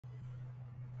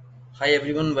Hi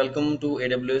everyone, welcome to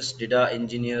AWS Data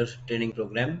Engineer Training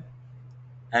Program.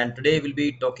 And today we'll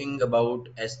be talking about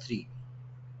S3.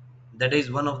 That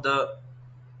is one of the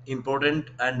important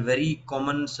and very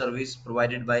common service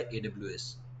provided by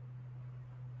AWS.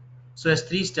 So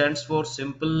S3 stands for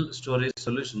Simple Storage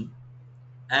Solution,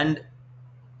 and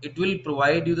it will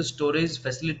provide you the storage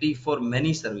facility for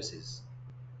many services.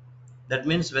 That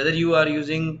means whether you are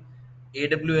using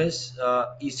AWS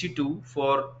EC2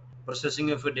 for processing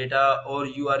of your data, or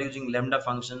you are using Lambda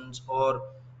functions, or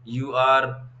you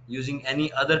are using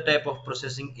any other type of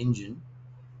processing engine,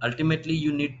 ultimately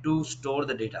you need to store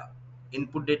the data,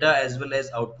 input data as well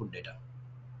as output data.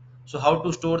 So how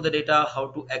to store the data, how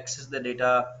to access the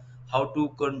data, how to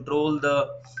control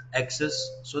the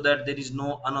access so that there is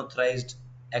no unauthorized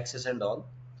access and all.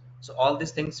 So all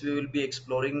these things we will be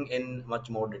exploring in much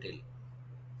more detail.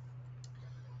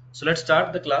 So let's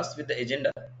start the class with the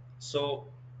agenda. So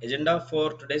agenda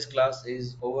for today's class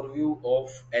is overview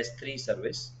of S3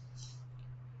 service,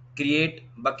 create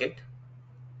bucket,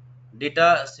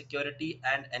 data security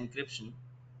and encryption,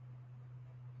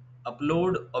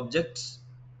 upload objects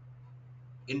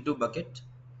into bucket,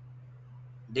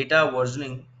 data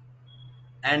versioning,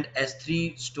 and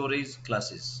S3 storage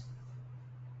classes.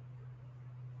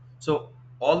 So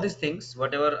all these things,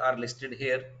 whatever are listed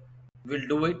here, we'll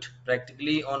do it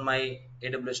practically on my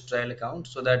AWS trial account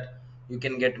so that you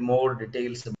can get more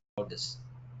details about this.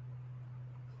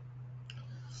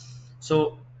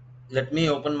 So let me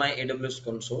open my AWS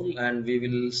console and we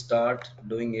will start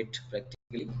doing it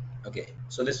practically. Okay,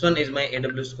 so this one is my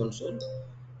AWS console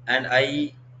and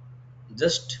I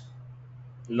just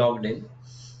logged in.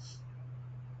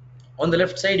 On the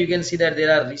left side, you can see that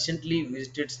there are recently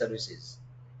visited services,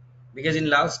 because in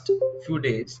last few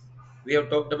days we have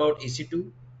talked about EC2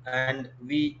 and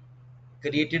we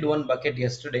created one bucket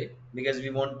yesterday because we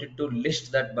wanted to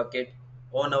list that bucket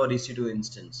on our EC2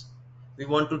 instance. We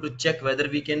wanted to check whether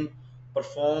we can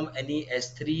perform any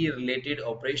S3 related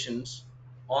operations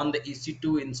on the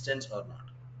EC2 instance or not.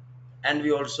 And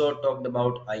we also talked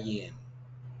about IAM,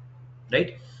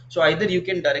 right? So either you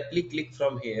can directly click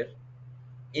from here.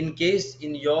 In case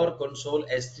in your console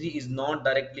S3 is not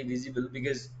directly visible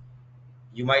because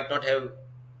you might not have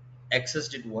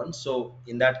accessed it once, so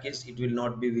in that case it will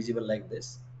not be visible like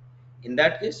this. In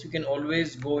that case you can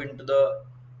always go into the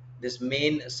this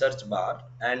main search bar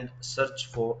and search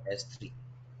for S3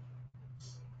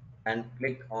 and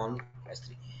click on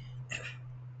S3.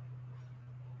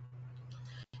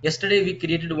 Yesterday we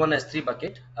created one S3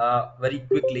 bucket very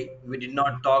quickly. We did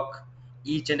not talk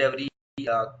each and every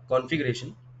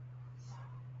configuration,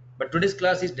 but today's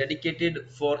class is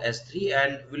dedicated for S3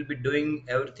 and we'll be doing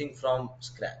everything from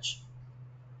scratch.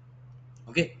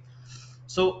 Okay,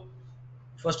 so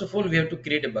first of all we have to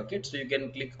create a bucket, so you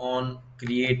can click on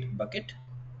create bucket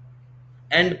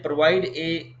and provide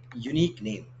a unique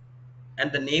name,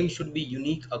 and the name should be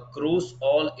unique across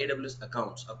all AWS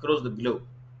accounts across the globe.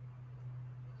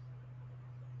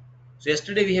 So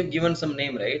yesterday we have given some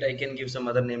name, right? I can give some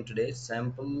other name today,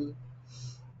 sample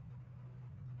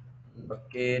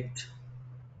bucket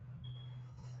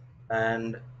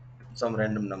and some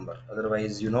random number,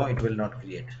 otherwise it will not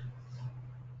create.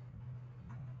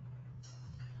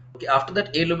 Okay, after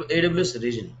that AWS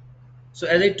region. So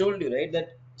as I told you, right,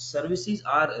 that services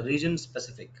are region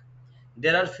specific.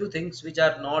 There are few things which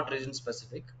are not region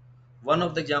specific. One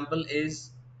of the example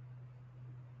is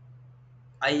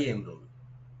IAM role.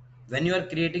 When you are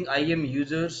creating IAM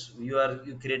users, you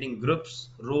creating groups,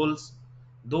 roles.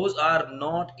 Those are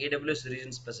not AWS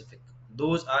region specific.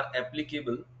 Those are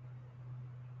applicable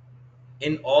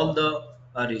in all the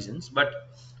regions. But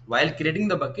while creating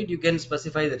the bucket, you can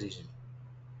specify the region.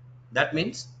 That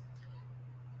means,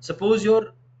 suppose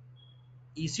your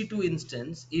EC2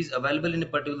 instance is available in a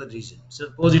particular region.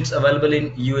 Suppose it's available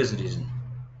in US region.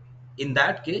 In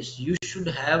that case, you should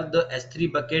have the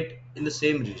S3 bucket in the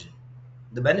same region.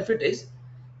 The benefit is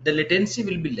the latency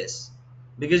will be less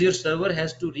because your server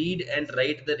has to read and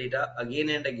write the data again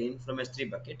and again from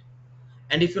S3 bucket.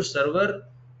 And if your server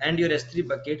and your S3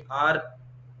 bucket are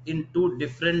in two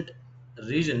different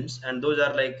regions and those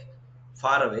are like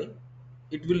far away,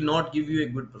 it will not give you a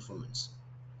good performance.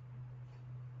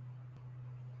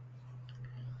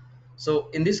 So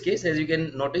in this case, as you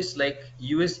can notice, like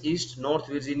US East North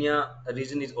Virginia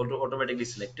region is automatically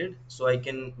selected, so I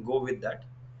can go with that.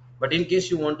 But in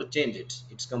case you want to change it,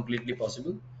 it's completely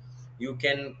possible. You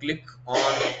can click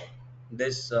on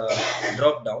this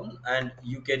drop down and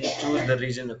you can choose the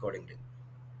region accordingly.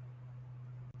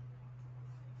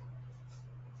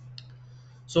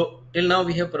 So till now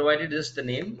we have provided just the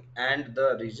name and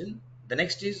the region. The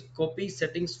next is copy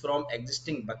settings from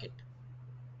existing bucket.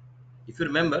 If you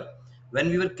remember, when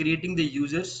we were creating the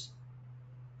users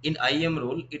in IAM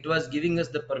role, it was giving us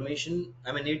the permission,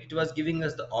 it was giving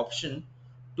us the option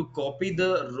to copy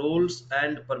the roles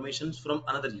and permissions from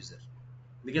another user,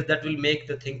 because that will make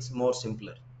the things more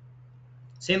simpler.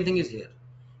 Same thing is here.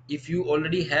 If you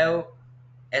already have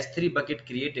S3 bucket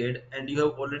created and you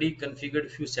have already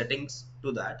configured few settings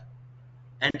to that,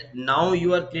 and now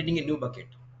you are creating a new bucket,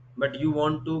 but you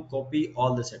want to copy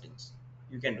all the settings,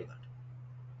 you can do that.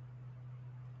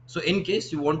 So in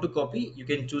case you want to copy, you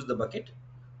can choose the bucket,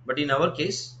 but in our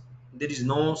case, there is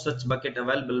no such bucket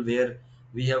available where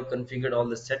we have configured all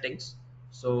the settings.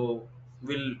 So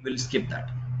we'll skip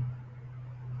that,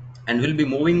 and we'll be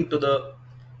moving to the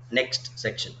next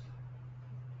section.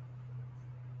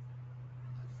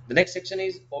 The next section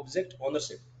is object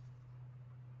ownership.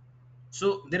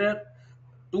 So there are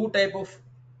two type of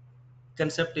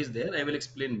concept is there. I will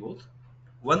explain both.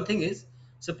 One thing is,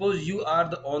 suppose you are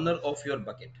the owner of your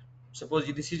bucket. Suppose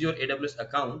this is your AWS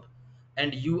account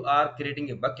and you are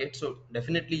creating a bucket, so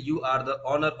definitely you are the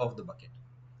owner of the bucket.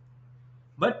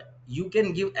 But you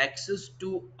can give access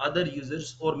to other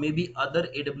users or maybe other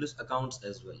AWS accounts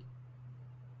as well.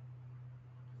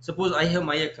 Suppose I have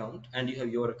my account and you have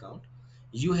your account.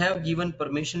 You have given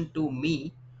permission to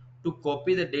me to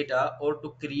copy the data or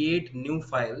to create new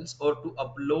files or to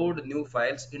upload new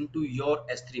files into your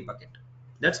S3 bucket.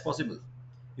 That's possible.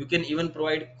 You can even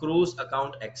provide cross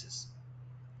account access.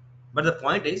 But the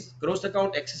point is, cross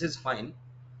account access is fine.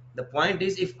 The point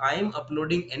is, if I am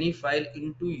uploading any file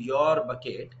into your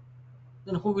bucket,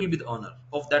 then who will be the owner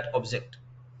of that object?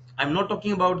 I'm not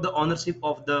talking about the ownership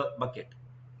of the bucket.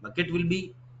 Bucket will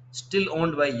be still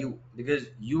owned by you because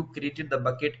you created the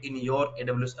bucket in your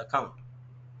AWS account.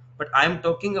 But I'm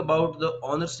talking about the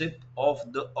ownership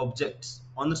of the objects,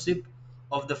 ownership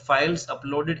of the files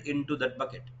uploaded into that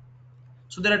bucket.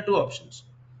 So there are two options.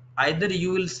 Either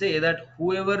you will say that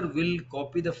whoever will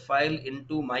copy the file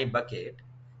into my bucket,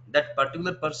 that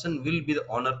particular person will be the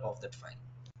owner of that file.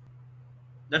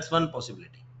 That's one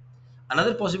possibility.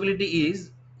 Another possibility is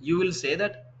you will say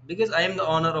that because I am the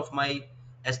owner of my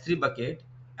S3 bucket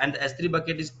and the S3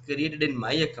 bucket is created in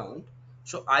my account,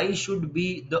 so I should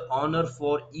be the owner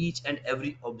for each and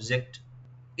every object,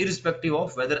 irrespective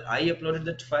of whether I uploaded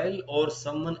that file or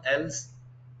someone else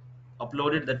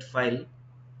uploaded that file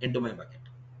into my bucket.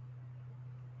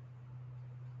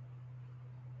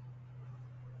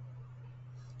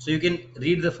 So you can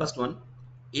read the first one.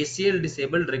 ACL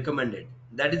disabled recommended.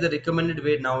 That is the recommended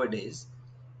way nowadays.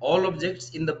 All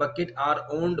objects in the bucket are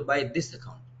owned by this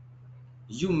account.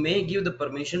 You may give the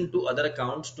permission to other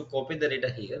accounts to copy the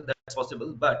data here. That's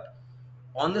possible, but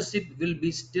ownership will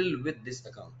be still with this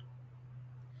account.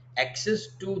 Access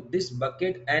to this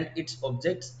bucket and its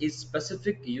objects is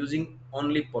specific using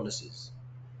only policies.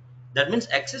 That means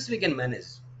access we can manage.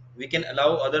 We can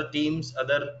allow other teams,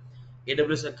 other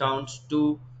AWS accounts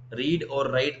to read or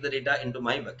write the data into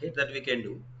my bucket, that we can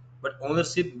do, but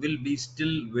ownership will be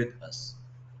still with us.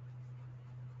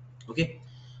 Okay,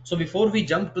 so before we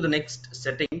jump to the next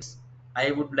settings,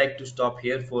 I would like to stop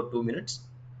here for 2 minutes.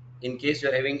 In case you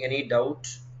are having any doubt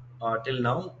till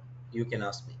now, you can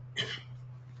ask me.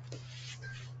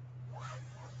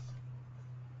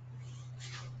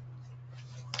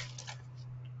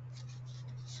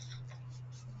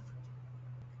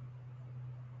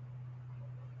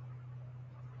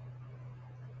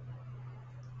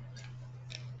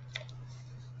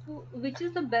 So, which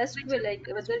is the best way, like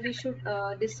whether we should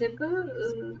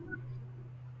disable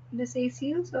this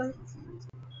ACLs or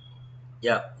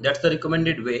Yeah, that's the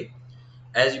recommended way.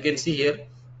 As you can see here,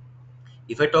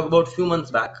 if I talk about few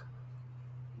months back,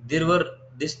 there were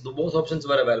this both options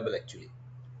were available actually.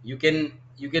 You can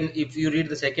if you read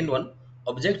the second one,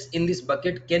 objects in this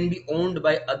bucket can be owned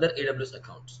by other AWS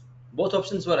accounts. Both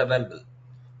options were available,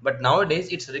 but nowadays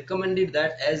it's recommended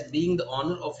that as being the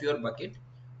owner of your bucket,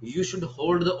 you should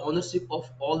hold the ownership of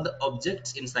all the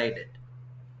objects inside it.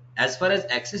 As far as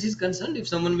access is concerned, if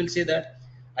someone will say that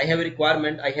I have a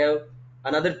requirement, I have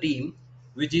another team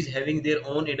which is having their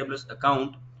own AWS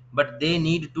account, but they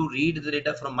need to read the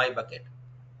data from my bucket,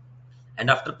 and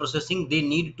after processing they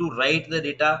need to write the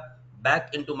data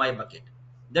back into my bucket,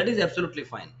 that is absolutely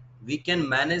fine. We can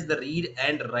manage the read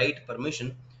and write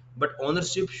permission, but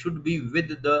ownership should be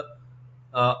with the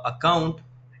account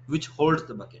which holds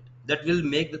the bucket. That will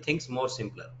make the things more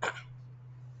simpler.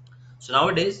 So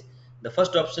nowadays the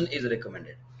first option is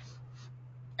recommended.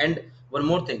 And one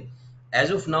more thing, as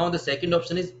of now the second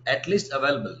option is at least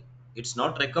available. It's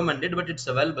not recommended, but it's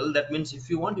available. That means if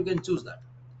you want, you can choose that.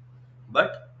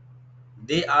 But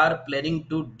they are planning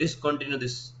to discontinue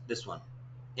this one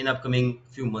in upcoming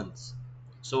few months.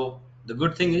 So the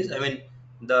good thing is, I mean,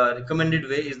 the recommended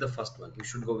way is the first one. You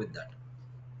should go with that.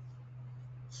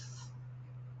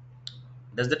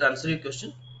 Does that answer your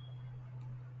question?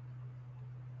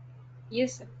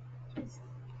 Yes, sir.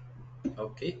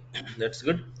 Okay, that's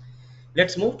good.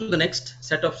 Let's move to the next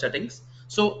set of settings.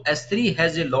 So S3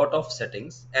 has a lot of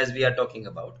settings as we are talking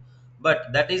about,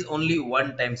 but that is only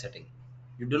one time setting.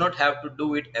 You do not have to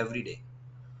do it every day.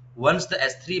 Once the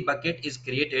S3 bucket is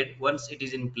created, once it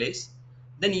is in place,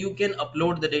 then you can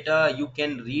upload the data, you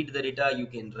can read the data, you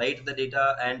can write the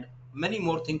data, and many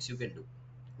more things you can do.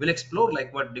 We'll explore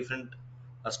like what different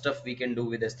stuff we can do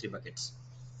with S3 buckets.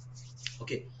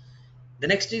 Okay. The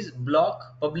next is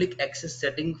block public access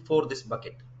setting for this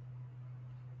bucket.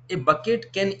 A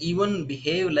bucket can even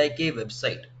behave like a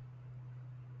website.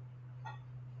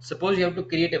 Suppose you have to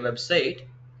create a website,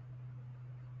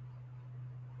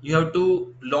 you have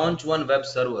to launch one web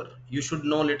server. You should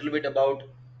know a little bit about,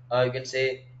 you can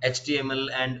say, HTML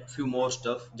and few more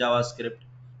stuff, JavaScript.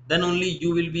 Then only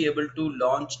you will be able to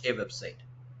launch a website.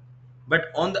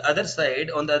 But on the other side,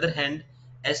 on the other hand,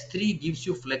 S3 gives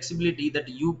you flexibility that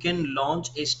you can launch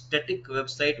a static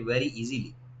website very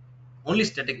easily. Only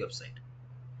static website.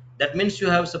 That means you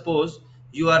have, suppose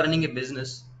you are running a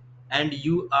business and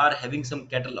you are having some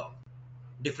catalog,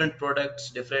 different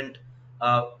products, different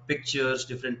pictures,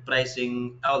 different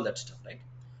pricing, all that stuff, right?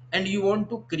 And you want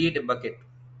to create a bucket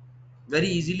very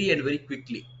easily and very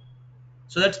quickly.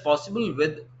 So that's possible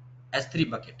with S3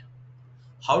 bucket.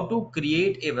 How to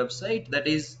create a website, that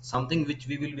is something which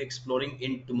we will be exploring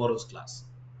in tomorrow's class.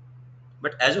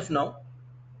 But as of now,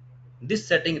 this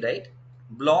setting, right,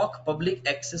 block public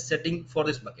access setting for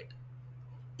this bucket.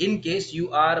 In case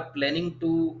you are planning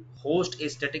to host a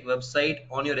static website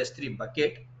on your S3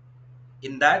 bucket,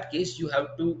 in that case you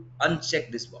have to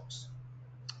uncheck this box.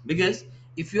 Because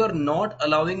if you are not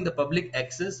allowing the public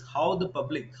access, how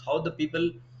the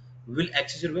people will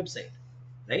access your website,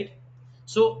 right?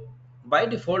 So by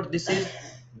default,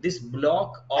 this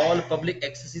block all public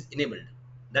access is enabled.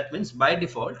 That means by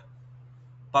default,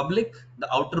 public,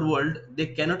 the outer world, they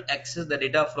cannot access the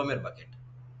data from your bucket.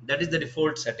 That is the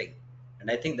default setting,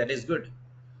 and I think that is good,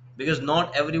 because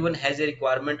not everyone has a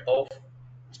requirement of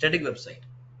static website.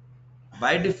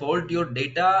 By default, your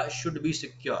data should be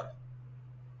secure.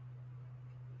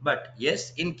 But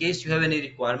yes, in case you have any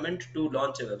requirement to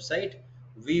launch a website,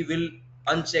 we will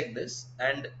uncheck this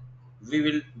and we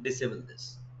will disable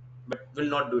this. But we'll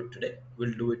not do it today,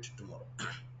 we'll do it tomorrow.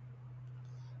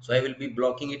 So I will be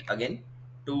blocking it again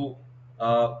to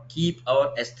keep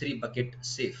our S3 bucket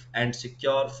safe and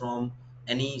secure from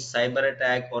any cyber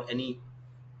attack or any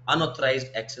unauthorized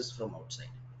access from outside.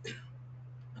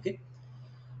 Okay.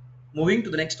 Moving to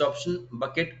the next option,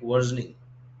 bucket versioning.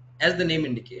 As the name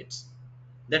indicates,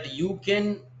 that you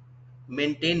can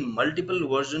maintain multiple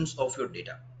versions of your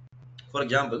data. For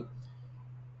example,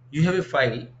 you have a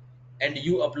file and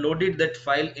you uploaded that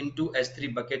file into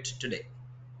S3 bucket today.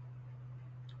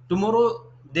 Tomorrow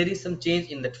there is some change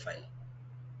in that file,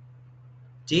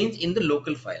 change in the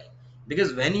local file,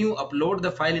 because when you upload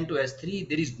the file into S3,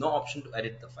 there is no option to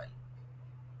edit the file.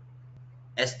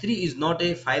 S3 is not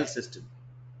a file system.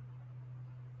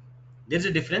 There's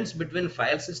a difference between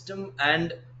file system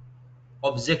and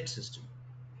object system.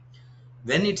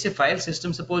 When it's a file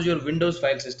system, suppose your Windows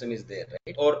file system is there,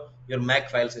 right, or your Mac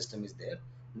file system is there,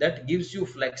 that gives you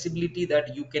flexibility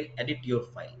that you can edit your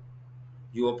file.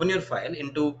 You open your file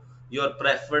into your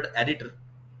preferred editor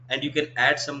and you can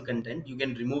add some content, you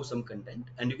can remove some content,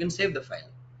 and you can save the file.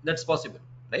 That's possible,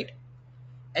 right?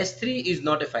 S3 is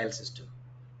not a file system,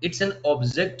 it's an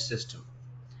object system.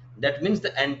 That means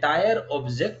the entire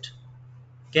object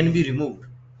can be removed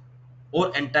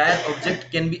or entire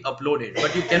object can be uploaded,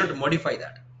 but you cannot modify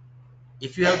that.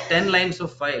 If you have 10 lines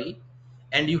of file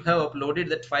and you have uploaded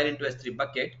that file into S3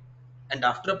 bucket, and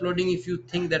after uploading, if you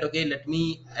think that okay, let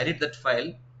me edit that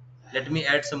file, let me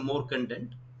add some more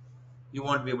content, you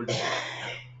won't be able to do that.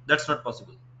 That's not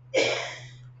possible.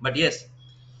 But yes,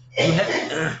 you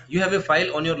have you have a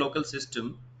file on your local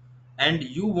system and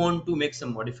you want to make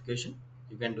some modification,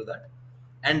 you can do that.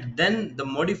 And then the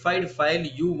modified file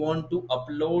you want to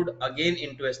upload again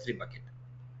into S3 bucket.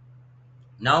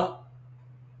 Now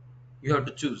you have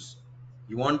to choose.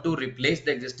 You want to replace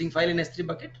the existing file in S3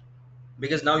 bucket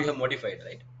because now you have modified,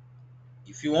 right?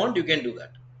 If you want, you can do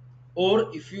that.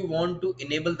 Or if you want to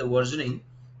enable the versioning,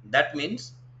 that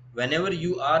means whenever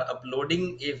you are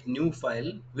uploading a new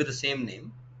file with the same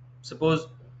name, suppose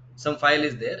some file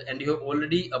is there and you have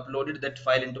already uploaded that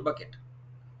file into bucket.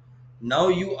 Now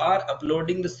you are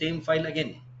uploading the same file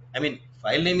again. I mean,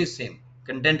 file name is same,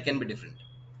 content can be different.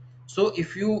 So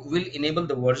if you will enable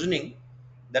the versioning,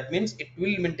 that means it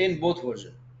will maintain both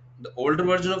version, the older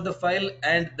version of the file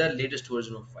and the latest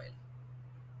version of file.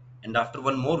 And after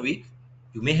one more week,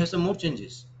 you may have some more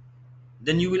changes,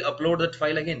 then you will upload that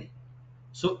file again.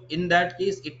 So in that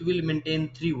case, it will maintain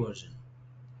three versions,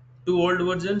 two old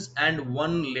versions and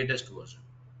one latest version.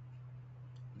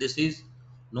 This is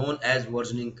known as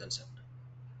versioning concept.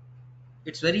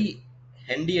 It's very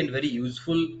handy and very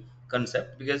useful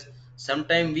concept, because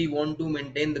sometimes we want to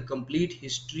maintain the complete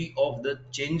history of the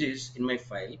changes in my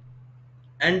file,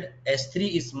 and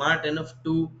S3 is smart enough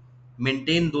to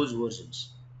maintain those versions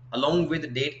along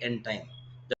with date and time.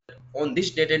 On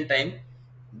this date and time,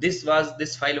 this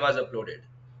file was uploaded.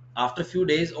 After few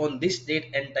days, on this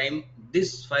date and time,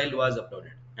 this file was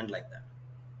uploaded, and like that.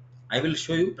 I will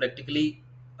show you practically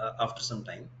after some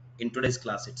time in today's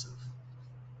class itself.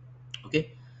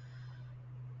 Okay.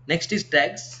 Next is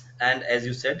tags, and as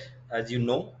you said, as you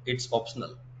know, it's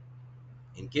optional.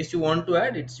 In case you want to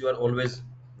add, it's you are always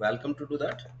welcome to do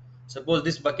that. Suppose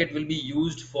this bucket will be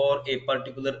used for a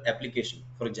particular application,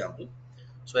 for example.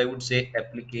 So I would say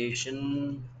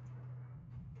application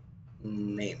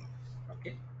name,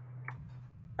 okay,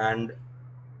 and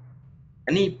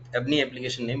any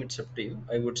application name. It's up to you.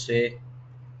 I would say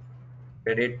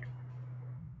credit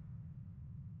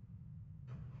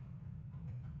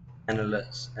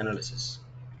analysis.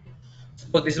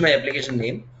 So this is my application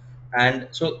name, and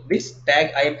so this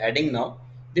tag I am adding now,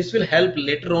 this will help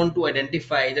later on to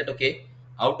identify that, okay,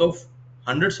 out of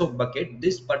hundreds of bucket,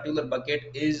 this particular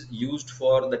bucket is used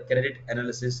for the credit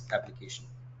analysis application.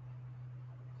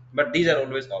 But these are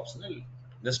always optional,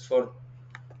 just for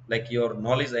like your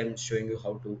knowledge, I'm showing you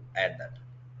how to add that.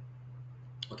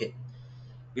 Okay,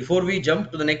 before we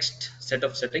jump to the next set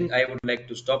of setting, I would like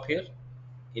to stop here.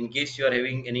 In case you are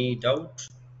having any doubt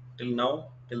till now,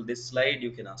 till this slide,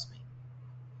 you can ask me.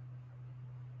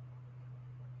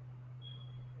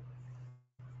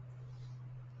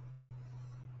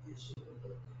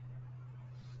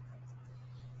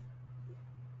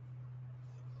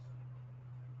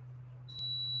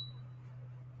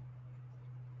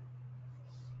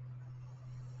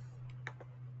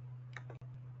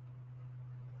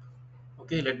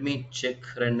 Okay, let me check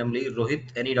randomly. Rohit,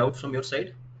 any doubt from your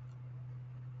side?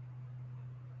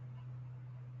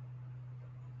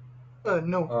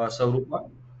 No. Saurupa?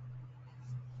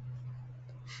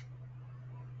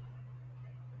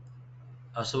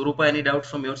 Saurupa, any doubt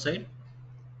from your side?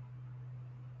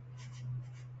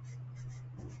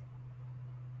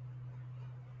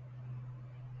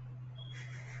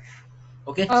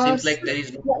 Okay, seems like there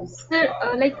is no doubt. Yes,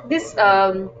 sir. Like this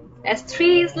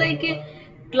S3 is like a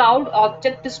cloud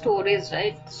object storage,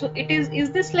 right? So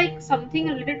is this like something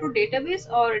related to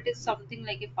database, or it is something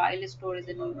like a file storage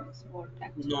in what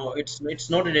actually? No, it's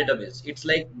not a database. It's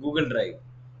like Google Drive.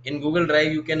 In Google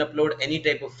Drive, you can upload any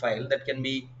type of file that can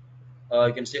be,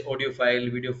 you can say audio file,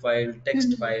 video file, text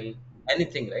Mhm. file,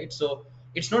 anything, right? So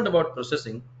it's not about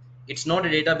processing. It's not a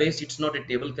database. It's not a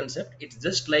table concept. It's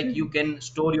just like you Mhm. can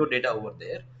store your data over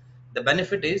there. The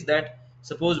benefit is that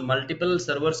suppose multiple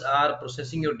servers are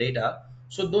processing your data,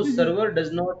 so those Mhm. server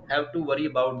does not have to worry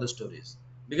about the storage,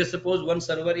 because suppose one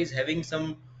server is having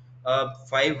some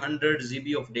 500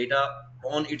 GB of data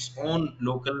on its own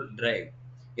local drive.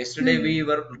 Yesterday Mhm. we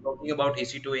were talking about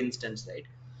EC2 instance, right?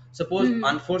 Suppose Mhm.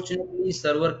 unfortunately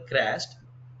server crashed,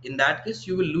 in that case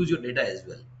you will lose your data as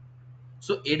well.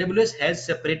 So AWS has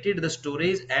separated the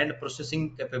storage and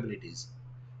processing capabilities.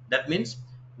 That means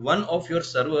one of your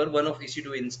server, one of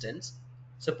EC2 instance,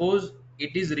 suppose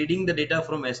it is reading the data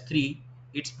from S3,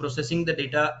 it's processing the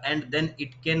data and then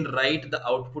it can write the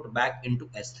output back into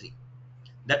S3.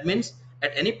 That means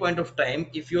at any point of time,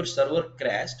 if your server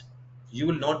crashed, you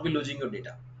will not be losing your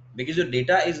data, because your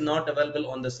data is not available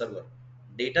on the server.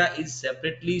 Data is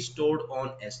separately stored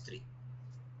on S3.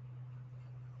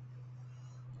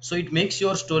 So it makes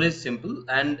your storage simple,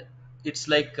 and it's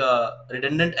like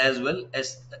redundant as well,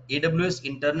 as AWS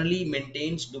internally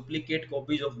maintains duplicate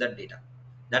copies of that data.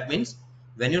 That means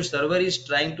when your server is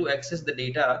trying to access the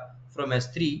data from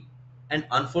S3, and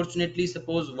unfortunately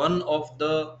suppose one of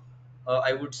the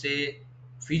I would say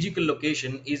physical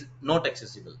location is not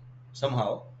accessible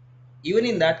somehow, even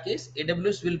in that case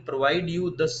AWS will provide you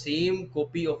the same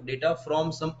copy of data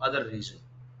from some other region,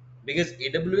 because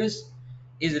AWS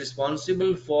is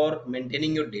responsible for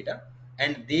maintaining your data,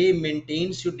 and they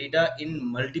maintains your data in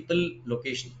multiple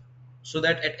location, so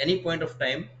that at any point of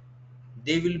time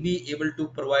they will be able to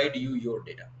provide you your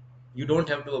data. You don't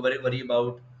have to worry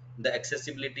about the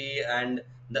accessibility and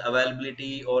the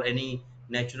availability or any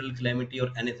natural calamity or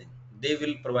anything. They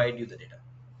will provide you the data.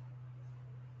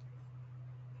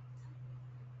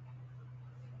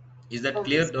 Is that Okay,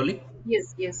 clear, sir. Dolly?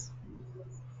 Yes, yes.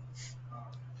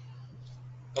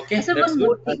 Okay, So that's one good.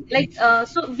 more thing, like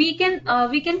so we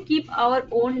can keep our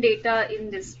own data in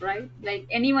this, right? Like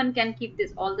anyone can keep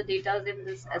this all the data in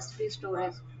this S3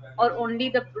 storage, or only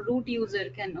the root user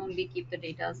can only keep the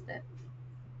data there.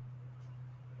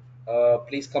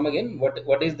 Please come again.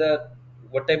 What is the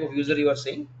what type of user you are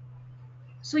saying?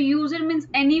 So user means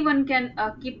anyone can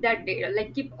keep that data,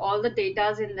 like keep all the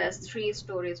data in the S3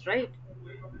 storage, right?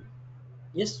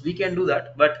 Yes, we can do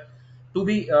that, but to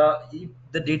be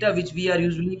the data which we are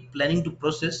usually planning to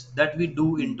process, that we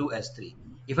do into S3.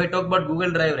 If I talk about Google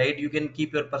Drive, right, you can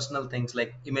keep your personal things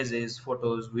like images,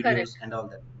 photos, videos, Correct, and all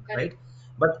that, right? correct.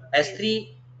 But Yes.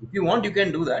 S3, if you want, you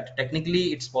can do that.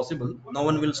 Technically, it's possible. No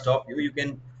one will stop you. You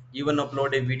can even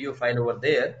upload a video file over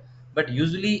there. But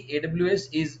usually, AWS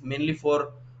is mainly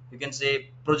for, you can say,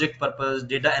 project purpose,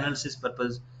 data analysis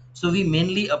purpose. So we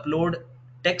mainly upload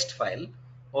text file,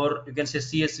 or you can say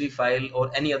CSV file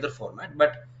or any other format,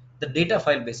 but the data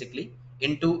file basically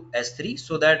into S3,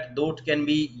 so that those can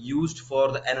be used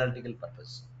for the analytical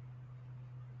purpose.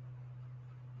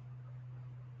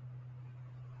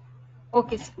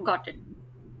 Okay, got it.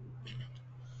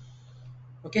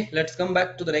 Okay, let's come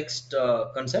back to the next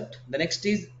concept. The next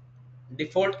is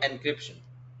default encryption.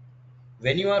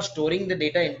 When you are storing the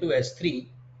data into S3,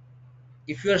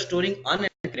 if you are storing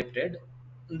unencrypted,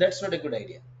 that's not a good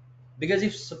idea. Because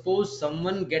if suppose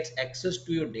someone gets access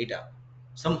to your data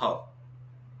somehow,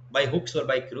 by hooks or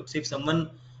by crooks, if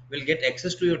someone will get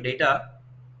access to your data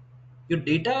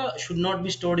should not be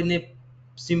stored in a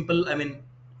simple, I mean,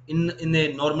 in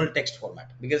a normal text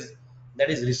format, because that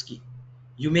is risky.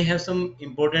 You may have some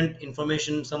important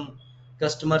information, some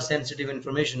customer sensitive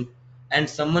information, and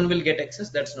someone will get access.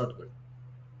 That's not good.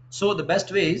 So the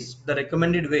best way is, the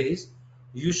recommended way is,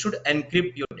 you should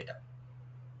encrypt your data.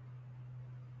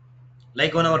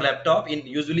 Like on our laptop, in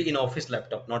usually in office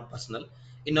laptop, not personal,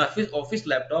 in office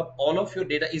laptop, all of your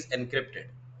data is encrypted.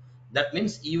 That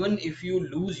means even if you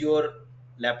lose your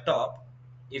laptop,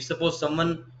 if suppose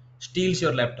someone steals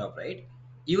your laptop, right,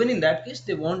 even in that case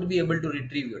they won't be able to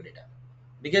retrieve your data,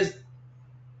 because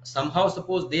somehow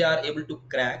suppose they are able to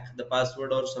crack the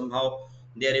password, or somehow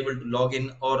they are able to log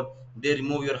in, or they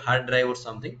remove your hard drive or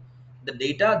something, the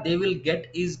data they will get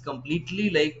is completely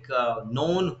like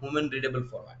non human readable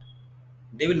format.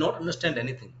 They will not understand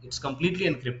anything. It's completely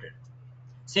encrypted.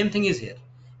 Same thing is here.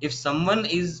 If someone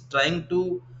is trying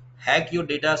to hack your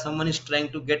data, someone is trying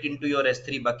to get into your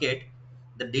S3 bucket,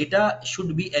 the data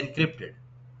should be encrypted,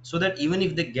 so that even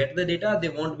if they get the data, they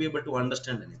won't be able to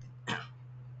understand anything.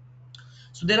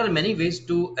 So there are many ways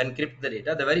to encrypt the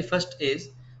data. The very first is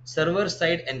server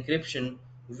side encryption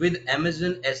with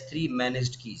Amazon S3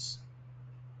 managed keys.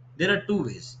 There are two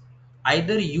ways.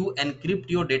 Either you encrypt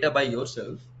your data by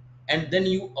yourself, and then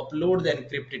you upload the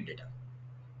encrypted data.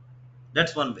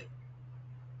 That's one way.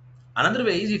 Another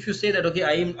way is, if you say that okay,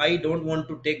 I don't want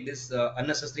to take this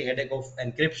unnecessary headache of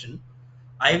encryption,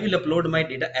 I will upload my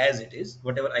data as it is,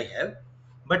 whatever I have,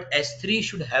 but S3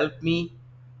 should help me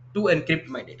to encrypt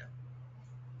my data.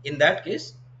 In that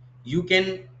case, you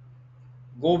can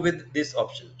go with this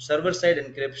option, server side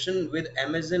encryption with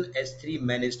Amazon S3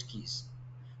 managed keys.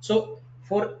 So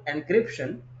for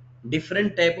encryption,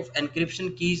 different type of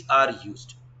encryption keys are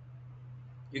used.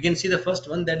 You can see the first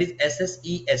one, that is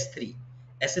SSE 3.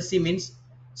 SSE means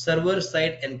server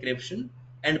side encryption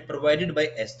and provided by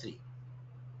S3.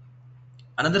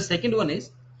 Another second one is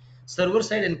server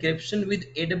side encryption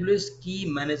with AWS key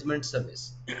management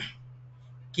service.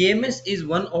 KMS is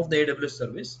one of the AWS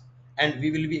service, and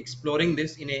we will be exploring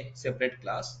this in a separate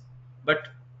class. But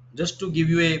just to give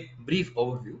you a brief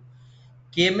overview,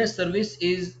 KMS service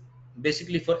is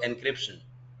basically for encryption,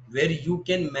 where you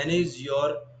can manage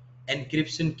your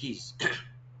encryption keys.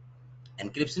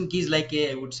 Encryption key is like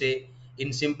a, I would say,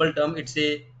 in simple term, it's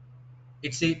a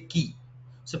key.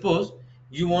 Suppose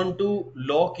you want to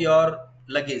lock your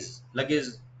luggage,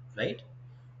 right?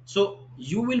 So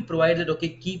you will provide that okay,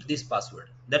 keep this password.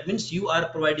 That means you are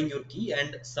providing your key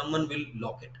and someone will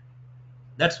lock it.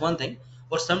 That's one thing.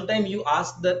 Or sometime you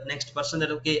ask the next person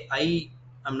that okay,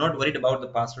 I'm not worried about the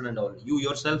password and all, you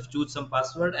yourself choose some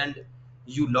password and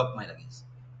you lock my luggage.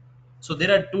 So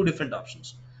there are two different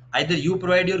options. Either you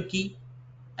provide your key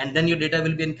and then your data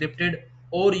will be encrypted,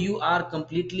 or you are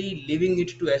completely leaving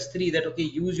it to S3 that okay,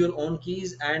 use your own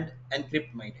keys and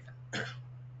encrypt my data.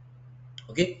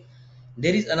 Okay.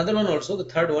 There is another one also, the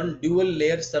third one, dual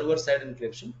layer server side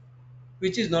encryption,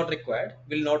 which is not required.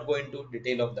 We'll not go into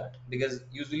detail of that, because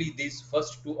usually these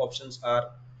first two options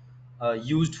are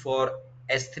used for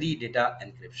S3 data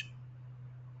encryption.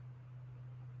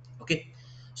 Okay.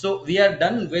 So we are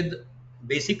done with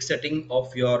basic setting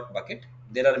of your bucket.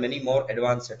 There are many more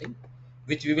advanced setting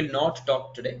which we will not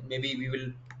talk today. Maybe we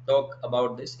will talk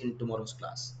about this in tomorrow's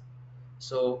class.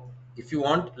 So if you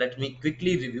want, let me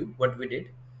quickly review what we did.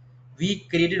 We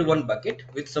created one bucket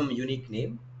with some unique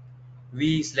name.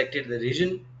 We selected the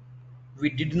region. We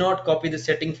did not copy the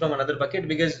setting from another bucket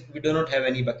because we do not have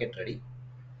any bucket ready.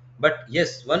 But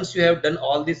yes, once you have done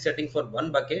all this setting for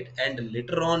one bucket, and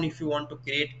later on if you want to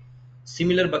create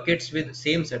similar buckets with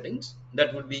same settings,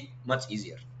 that would be much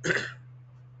easier.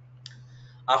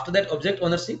 After that, object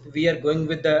ownership, we are going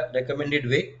with the recommended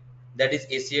way, that is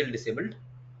ACL disabled.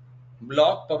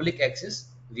 Block public access,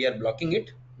 we are blocking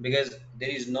it because there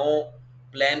is no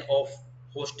plan of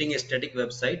hosting a static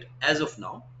website as of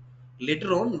now.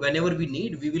 Later on, whenever we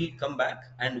need, we will come back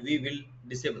and we will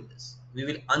disable this. We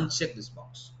will uncheck this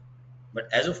box. But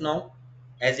as of now,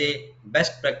 as a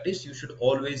best practice, you should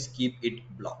always keep it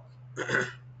blocked.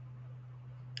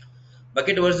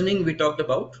 Bucket versioning we talked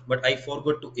about, but I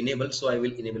forgot to enable, so I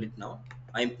will enable it now.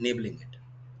 I'm enabling it.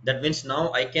 That means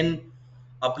now I can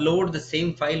upload the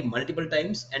same file multiple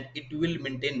times and it will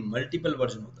maintain multiple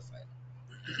versions of the file.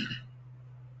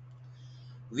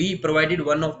 We provided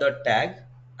one of the tag,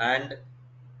 and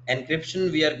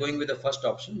encryption we are going with the first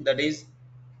option, that is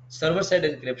server side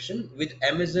encryption with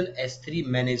Amazon S3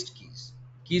 managed keys.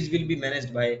 Keys will be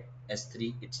managed by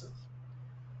S3 itself.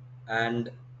 And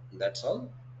that's all.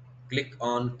 Click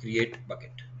on create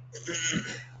bucket.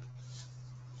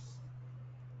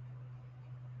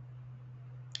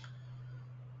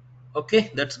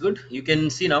 Okay, that's good. You can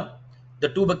see now the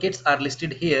two buckets are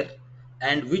listed here,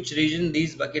 and which region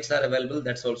these buckets are available,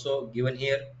 that's also given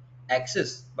here.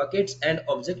 Access buckets and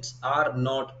objects are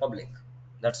not public.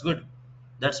 That's good.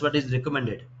 That's what is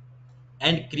recommended.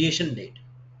 And creation date.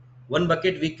 One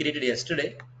bucket we created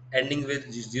yesterday ending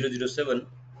with 007,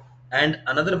 and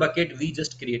another bucket we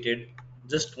just created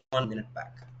just 1 minute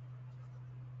back.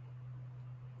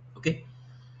 Okay,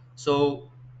 so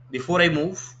before I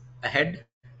move ahead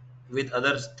with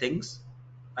other things,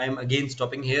 I am again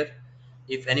stopping here.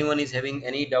 If anyone is having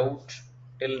any doubt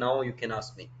till now, you can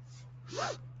ask me.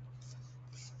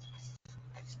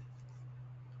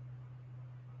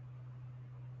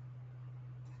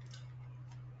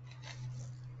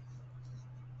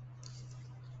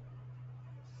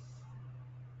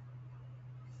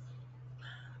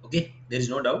 Okay, there is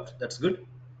no doubt. That's good.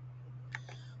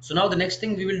 So now the next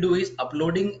thing we will do is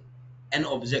uploading an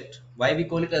object. Why we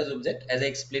call it as object? As I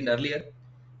explained earlier,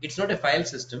 it's not a file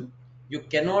system. You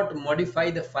cannot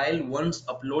modify the file once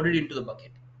uploaded into the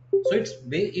bucket. So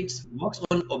it's works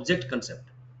on object concept.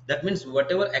 That means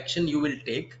whatever action you will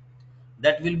take,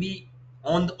 that will be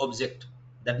on the object.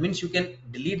 That means you can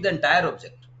delete the entire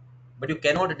object, but you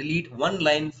cannot delete one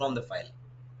line from the file.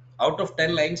 Out of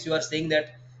 10 lines, you are saying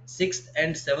that sixth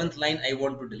and seventh line I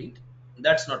want to delete.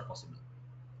 That's not possible.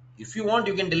 If you want,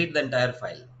 you can delete the entire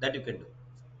file. That you can do.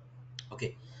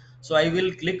 Okay. So I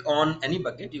will click on any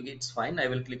bucket. It's fine. I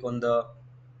will click on the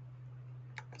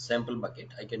sample bucket.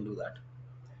 I can do that.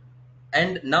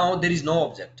 And now there is no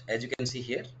object. As you can see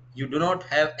here, you do not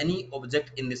have any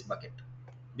object in this bucket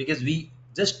because we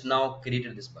just now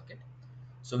created this bucket.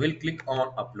 So we'll click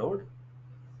on upload,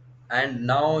 and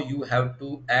now you have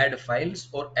to add files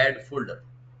or add folder.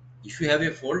 If you have a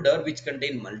folder which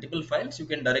contain multiple files, you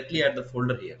can directly add the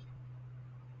folder here.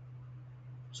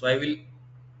 So I will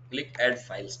click add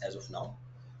files as of now,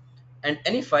 and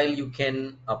any file you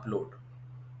can upload.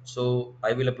 So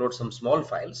I will upload some small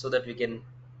files so that we can,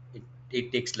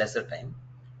 it takes lesser time.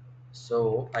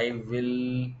 So I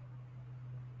will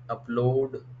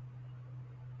upload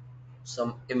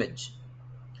some image.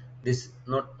 This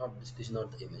not this is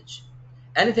not the image.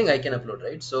 Anything I can upload,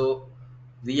 right? So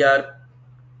we are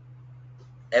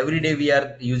every day we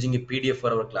are using a PDF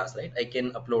for our class, right? I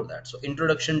can upload that. So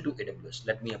introduction to AWS.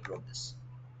 Let me upload this.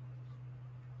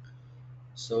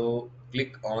 So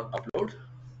click on upload.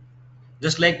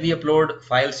 Just like we upload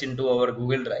files into our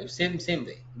Google Drive, same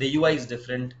way. The UI is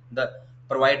different, the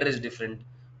provider is different,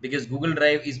 because Google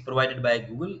Drive is provided by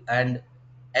Google and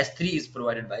S3 is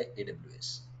provided by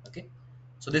AWS. Okay,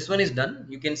 so this one is done.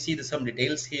 You can see some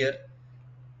details here.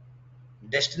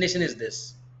 Destination is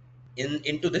this.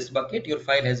 Into this bucket your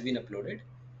file has been uploaded,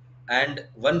 and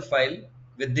one file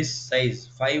with this size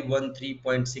 513.6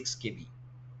 KB,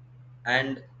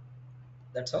 and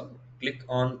that's all. Click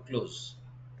on close.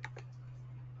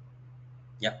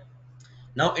 Yeah.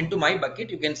 Now into my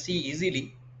bucket, you can see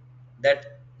easily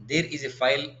that there is a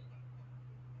file,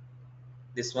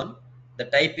 this one. The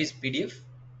type is PDF.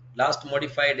 Last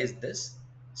modified is this.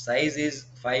 Size is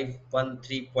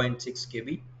 513.6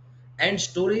 KB, and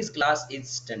storage class is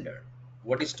standard.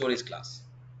 What is storage class?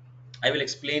 I will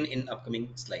explain in upcoming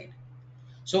slide.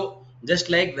 So just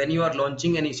like when you are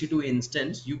launching an EC2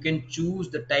 instance, you can choose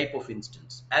the type of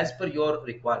instance as per your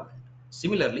requirement.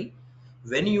 Similarly,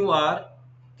 when you are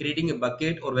creating a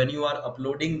bucket or when you are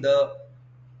uploading the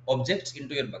objects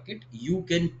into your bucket, you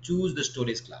can choose the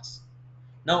storage class.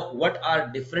 Now, what are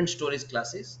different storage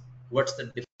classes? What's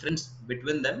the difference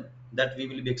between them? That we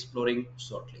will be exploring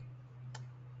shortly.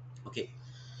 Okay.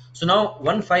 So now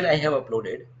one file I have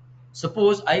uploaded.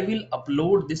 Suppose I will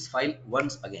upload this file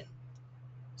once again.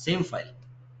 Same file.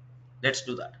 Let's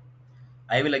do that.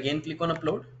 I will again click on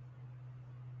upload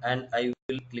and I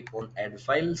will click on add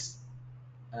files,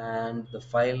 and the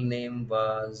file name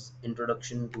was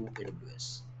introduction to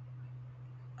AWS,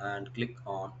 and click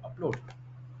on upload.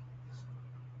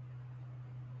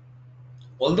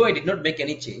 Although I did not make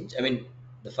any change, I mean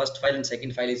the first file and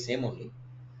second file is same only,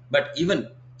 but even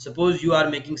suppose you are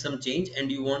making some change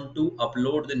and you want to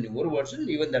upload the newer version,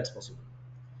 even that's possible.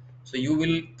 So you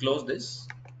will close this,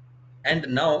 and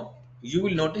now you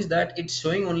will notice that it's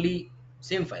showing only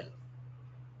same file.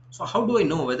 So how do I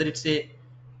know whether it's a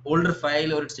older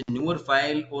file or it's a newer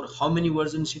file or how many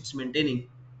versions it's maintaining?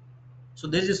 So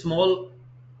there is a small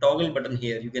toggle button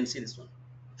here. You can see this one,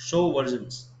 show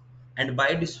versions, and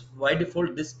by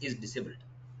default this is disabled.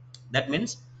 That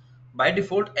means by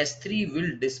default S3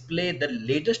 will display the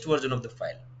latest version of the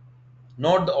file,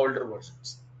 not the older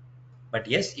versions. But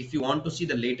yes, if you want to see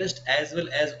the latest as well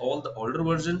as all the older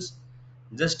versions,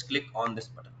 just click on this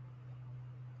button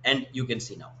and you can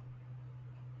see now.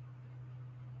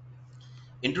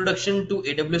 Introduction to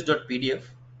AWS.pdf.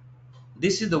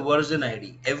 This is the version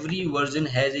ID. Every version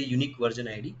has a unique version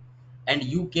ID, and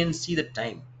you can see the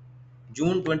time,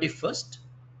 June 21st,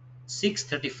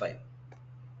 6:35.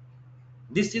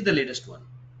 This is the latest one.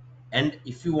 And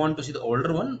if you want to see the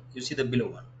older one, you see the below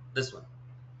one, this one.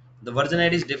 The version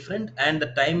ID is different and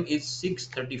the time is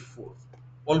 6:34,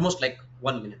 almost like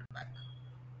 1 minute back.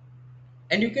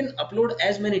 And you can upload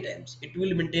as many times. It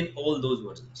will maintain all those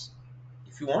versions.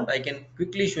 If you want, I can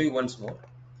quickly show you once more.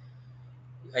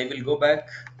 I will go back,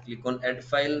 click on add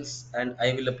files, and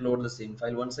I will upload the same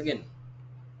file once again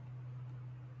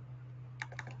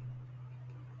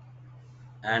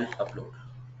and upload.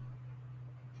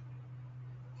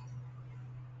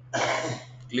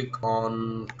 Click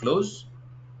on close.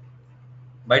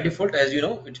 By default, as you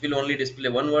know, it will only display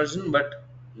one version, but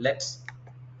let's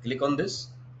click on this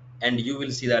and you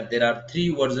will see that there are three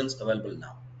versions available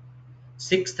now.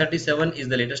 6:37 is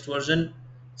the latest version,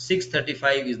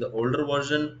 6:35 is the older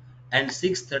version, and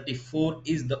 6:34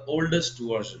 is the oldest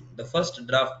version, the first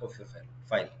draft of your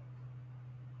file.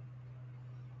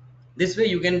 This way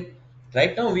you can,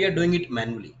 right now we are doing it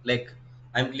manually, like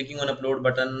I'm clicking on upload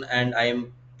button and I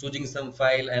am choosing some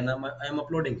file and I'm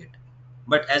uploading it.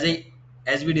 But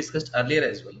as we discussed earlier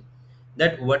as well,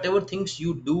 that whatever things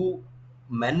you do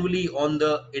manually on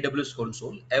the AWS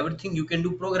console, everything you can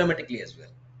do programmatically as well.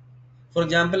 For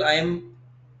example, I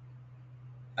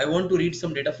want to read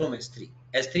some data from S3.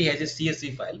 S3 has a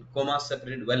CSV file, comma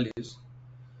separated values,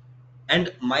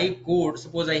 and my code,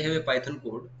 suppose I have a Python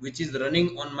code which is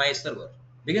running on my server,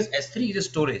 because S3 is a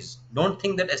storage. Don't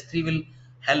think that S3 will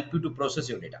help you to process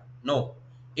your data. No,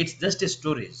 it's just a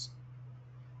storage.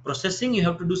 Processing you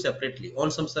have to do separately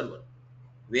on some server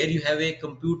where you have a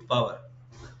compute power.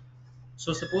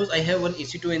 So suppose I have one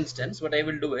EC2 instance, what I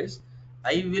will do is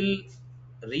I will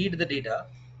read the data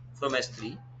from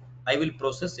S3, I will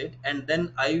process it, and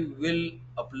then I will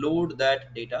upload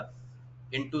that data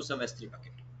into some S3 bucket.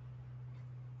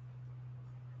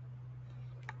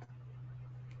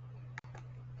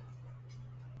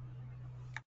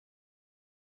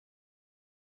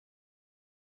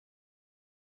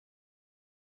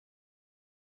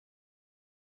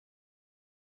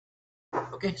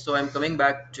 Okay, so I'm coming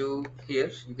back to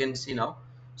here. You can see now,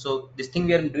 so this thing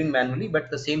we are doing manually, but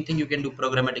the same thing you can do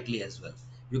programmatically as well.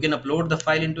 You can upload the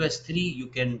file into S3, you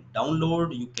can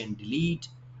download, you can delete,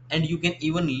 and you can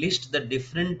even list the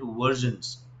different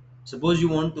versions. Suppose you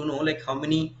want to know like how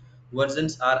many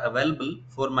versions are available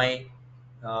for my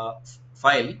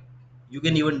file, you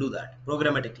can even do that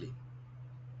programmatically.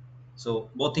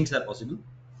 So both things are possible.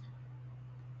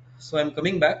 So I'm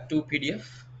coming back to PDF.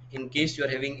 In case you are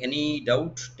having any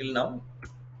doubt till now,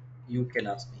 you can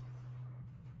ask me.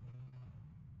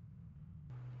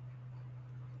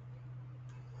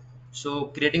 So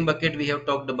creating bucket we have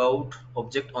talked about,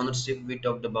 object ownership we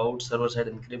talked about, server side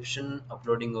encryption,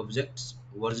 uploading objects,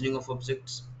 versioning of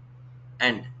objects,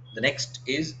 and the next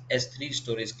is S3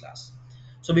 storage class.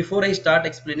 So before I start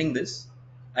explaining this,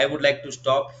 I would like to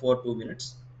stop for 2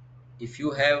 minutes. If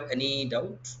you have any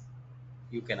doubt,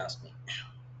 you can ask me.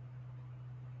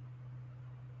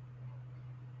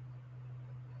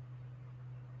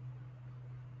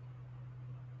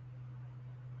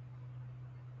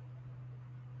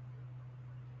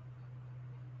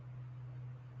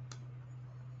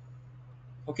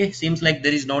 Okay, seems like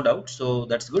there is no doubt, so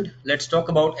that's good. Let's talk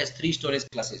about S3 storage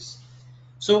classes.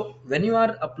 So when you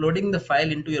are uploading the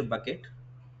file into your bucket,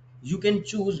 you can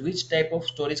choose which type of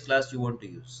storage class you want to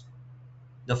use.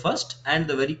 The first and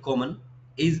the very common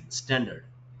is standard,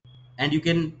 and you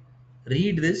can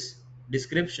read this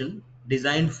description: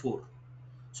 designed for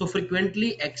so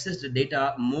frequently accessed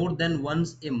data more than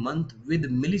once a month with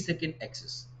millisecond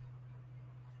access.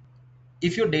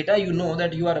 If your data, you know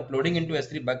that you are uploading into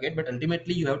S3 bucket, but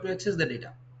ultimately you have to access the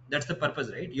data. That's the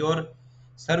purpose, right? Your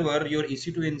server, your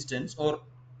EC2 instance, or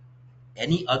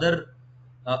any other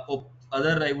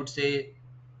other, I would say,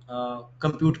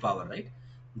 compute power, right?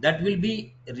 That will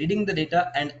be reading the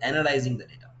data and analyzing the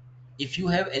data. If you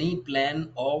have any plan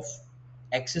of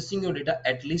accessing your data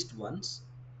at least once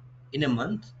in a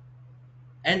month,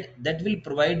 and that will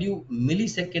provide you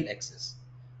millisecond access,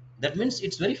 that means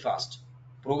it's very fast.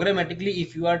 Programmatically,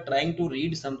 if you are trying to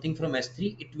read something from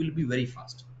S3, it will be very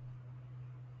fast.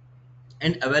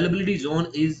 And availability zone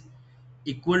is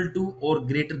equal to or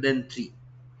greater than 3.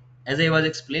 As I was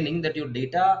explaining, that your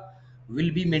data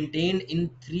will be maintained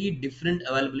in 3 different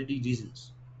availability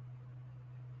regions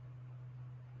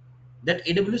that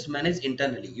AWS manage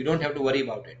internally. You don't have to worry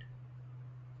about it.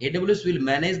 AWS will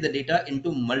manage the data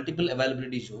into multiple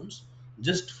availability zones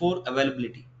just for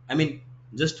availability. I mean,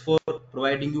 just for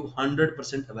providing you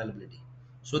 100% availability.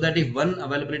 So that if one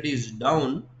availability is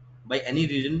down by any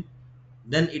region,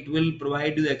 then it will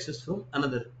provide you access from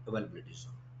another availability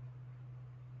zone.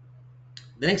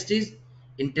 The next is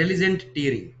intelligent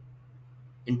tiering.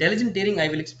 Intelligent tiering I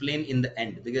will explain in the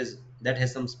end because that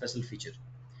has some special feature.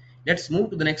 Let's move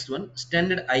to the next one,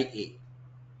 standard IA.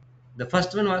 The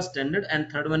first one was standard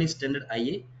and third one is standard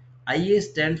IA. IA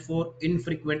stands for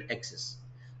infrequent access.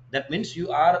 That means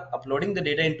you are uploading the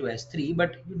data into S3,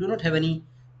 but you do not have any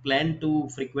plan to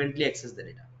frequently access the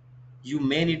data. You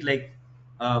may need like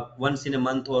once in a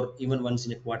month or even once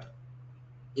in a quarter.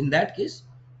 In that case,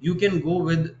 you can go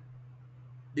with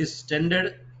this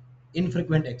standard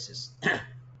infrequent access.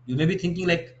 You may be thinking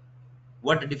like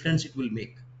what difference it will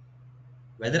make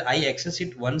whether I access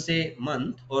it once a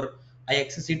month or I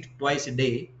access it twice a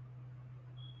day.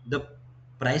 The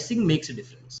pricing makes a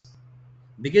difference,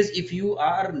 because if you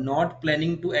are not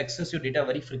planning to access your data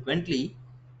very frequently,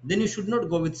 then you should not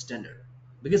go with standard,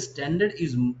 because standard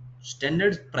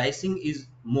pricing is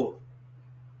more.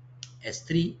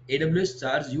 S3 AWS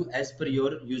charge you as per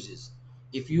your uses.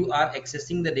 If you are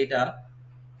accessing the data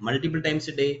multiple times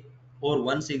a day or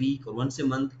once a week or once a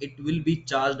month, it will be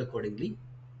charged accordingly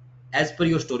as per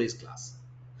your storage class.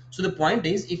 So the point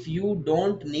is, if you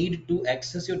don't need to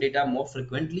access your data more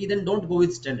frequently, then don't go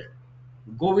with standard.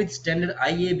 Go with standard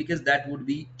IA, because that would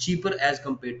be cheaper as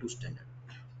compared to standard.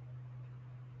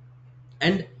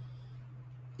 And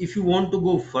if you want to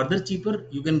go further cheaper,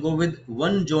 you can go with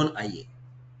one zone IA.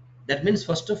 That means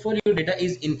first of all, your data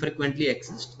is infrequently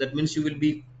accessed. That means you will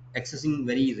be accessing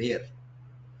very rare.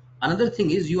 Another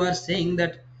thing is, you are saying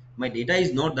that my data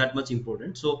is not that much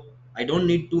important, so I don't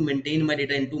need to maintain my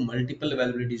data into multiple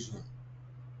availability zones.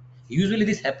 Usually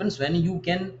this happens when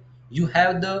you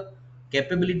have the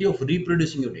capability of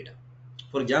reproducing your data.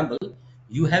 For example,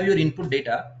 you have your input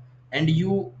data and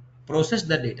you process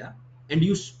the data and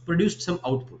you produced some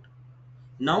output.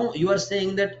 Now you are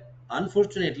saying that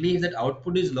unfortunately, if that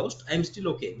output is lost, I am still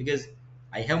okay, because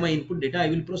I have my input data, I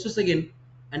will process again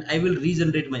and I will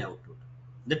regenerate my output.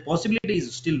 That possibility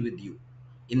is still with you.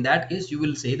 In that case, you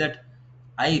will say that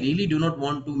I really do not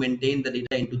want to maintain the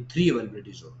data into 3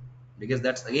 availability zone, because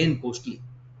that's again costly.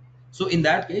 So in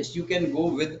that case, you can go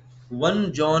with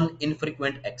one John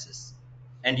infrequent access.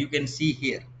 And you can see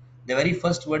here, the very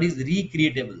first word is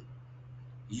recreatable.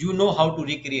 You know how to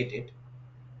recreate it.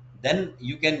 Then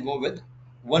you can go with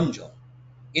one John.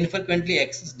 Infrequently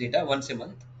accessed data once a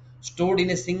month, stored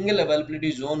in a single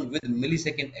availability zone with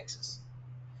millisecond access.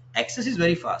 Access is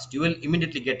very fast. You will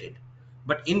immediately get it.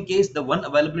 But in case the one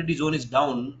availability zone is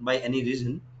down by any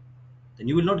reason, then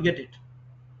you will not get it.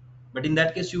 But in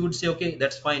that case, you would say, okay,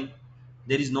 that's fine.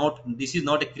 This is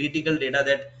not a critical data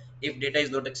that if data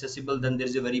is not accessible, then there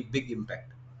is a very big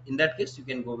impact. In that case, you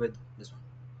can go with this one.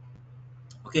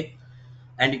 Okay.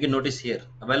 And you can notice here,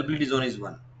 availability zone is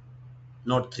 1,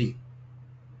 not 3.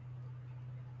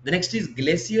 The next is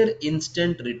Glacier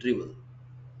Instant Retrieval.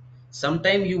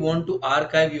 Sometime you want to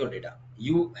archive your data.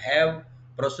 You have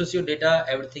processed your data,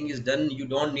 everything is done, you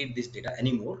don't need this data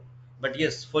anymore. But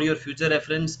yes, for your future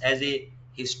reference as a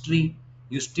history,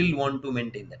 you still want to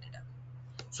maintain the data.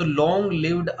 So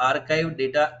long-lived archive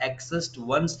data accessed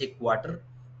once a quarter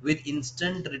with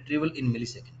instant retrieval in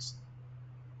milliseconds.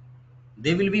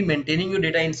 They will be maintaining your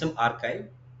data in some archive,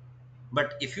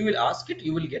 but if you will ask it,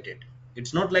 you will get it.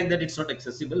 It's not like that it's not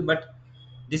accessible, but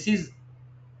this is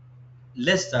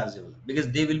less chargeable because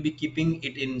they will be keeping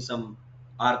it in some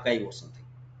archive or something.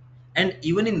 And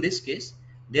even in this case,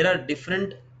 there are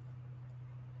different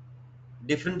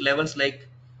levels, like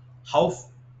how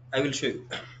I will show you.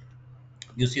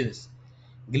 You see this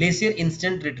glacier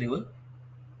instant retrieval.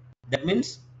 That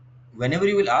means whenever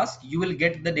you will ask, you will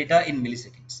get the data in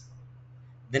milliseconds.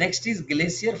 The next is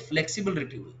glacier flexible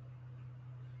retrieval.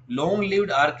 Long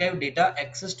lived archive data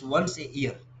accessed once a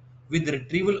year with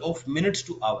retrieval of minutes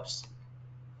to hours.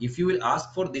 If you will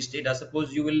ask for this data,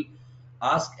 suppose you will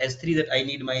ask S3 that I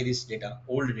need my this data,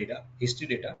 old data, history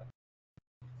data,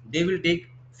 they will take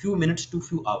few minutes to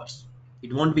few hours.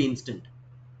 It won't be instant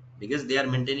because they are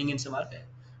maintaining in some archive.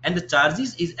 And the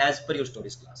charges is as per your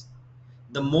storage class.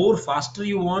 The more faster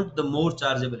you want, the more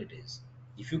chargeable it is.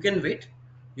 If you can wait,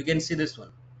 you can see this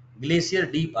one, Glacier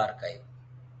Deep Archive.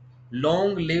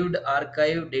 Long lived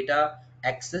archive data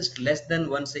accessed less than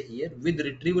once a year with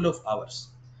retrieval of hours.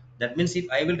 That means if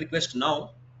I will request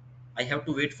now, I have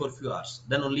to wait for few hours.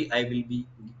 Then only I will be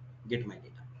get my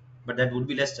data. But that would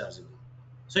be less chargeable.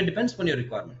 So it depends on your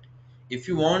requirement. If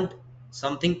you want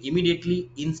something immediately,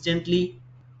 instantly,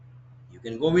 you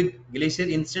can go with Glacier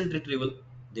Instant Retrieval.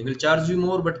 They will charge you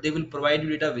more, but they will provide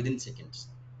you data within seconds.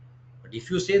 But if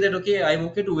you say that okay, I'm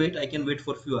okay to wait, I can wait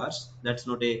for few hours. That's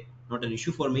not an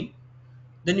issue for me.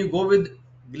 Then you go with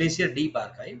Glacier Deep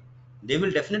Archive. They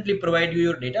will definitely provide you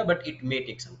your data, but it may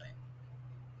take some time.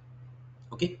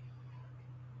 Okay.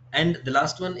 And the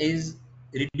last one is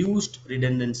reduced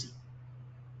redundancy.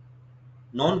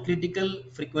 Non-critical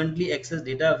frequently accessed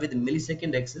data with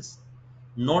millisecond access.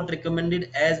 Not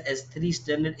recommended as S3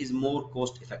 standard is more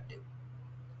cost effective.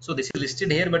 So this is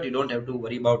listed here, but you don't have to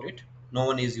worry about it. No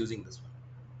one is using this one.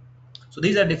 So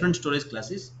these are different storage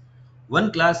classes.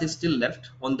 One class is still left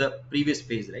on the previous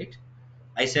page, right?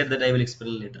 I said that I will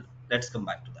explain later. Let's come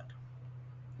back to that.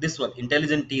 This one,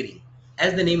 intelligent tiering,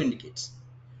 as the name indicates,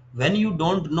 when you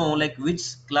don't know like which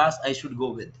class I should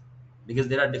go with, because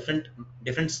there are different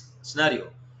scenario.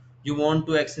 You want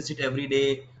to access it every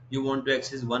day, you want to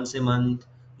access once a month,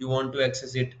 you want to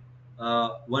access it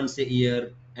once a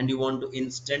year, and you want to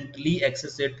instantly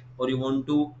access it, or you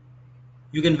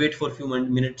can wait for a few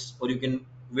minutes, or you can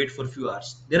wait for a few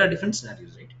hours. There are different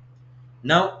scenarios, right?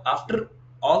 Now, after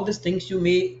all these things, you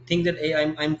may think that hey,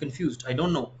 I'm confused. I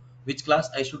don't know which class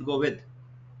I should go with.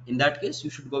 In that case, you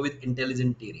should go with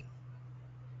intelligent tiering.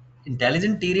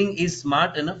 Intelligent tiering is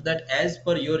smart enough that as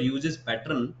per your uses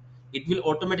pattern, it will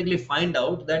automatically find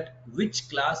out that which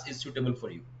class is suitable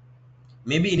for you.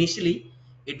 Maybe initially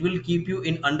it will keep you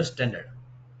in under standard,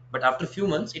 but after few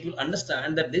months it will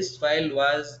understand that this file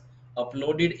was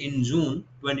uploaded in June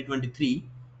 2023,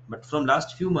 but from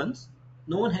last few months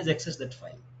no one has accessed that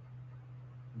file.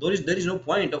 There is no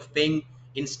point of paying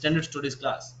in standard storage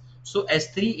class. So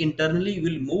S3 internally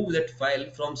will move that file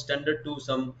from standard to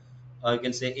some you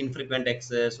can say infrequent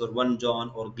access or one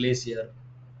John or Glacier.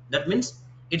 That means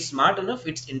it's smart enough,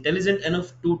 it's intelligent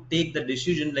enough to take the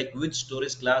decision like which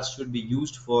storage class should be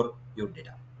used for your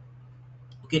data.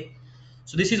 Okay,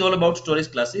 so this is all about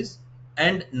storage classes,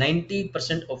 and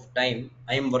 90% of time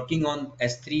I am working on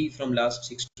S3 from last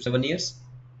 6 to 7 years.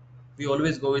 We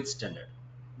always go with standard.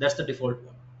 That's the default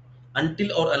one.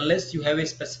 Until or unless you have a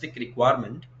specific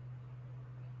requirement,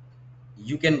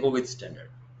 you can go with standard.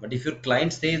 But if your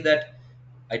client says that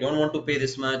I don't want to pay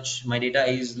this much, my data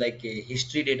is like a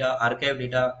history data, archive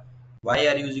data, why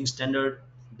are you using standard?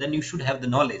 Then you should have the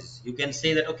knowledge. You can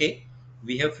say that okay,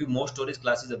 we have few more storage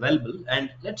classes available,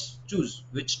 and let's choose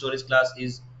which storage class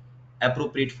is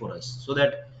appropriate for us so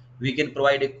that we can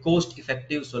provide a cost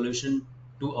effective solution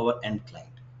to our end client.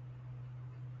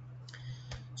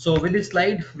 So with this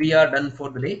slide, we are done for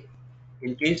the day.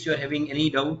 In case you are having any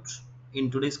doubt in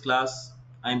today's class,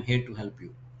 I am here to help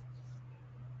you.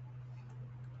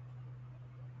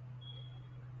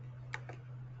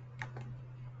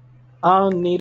 Neeraj,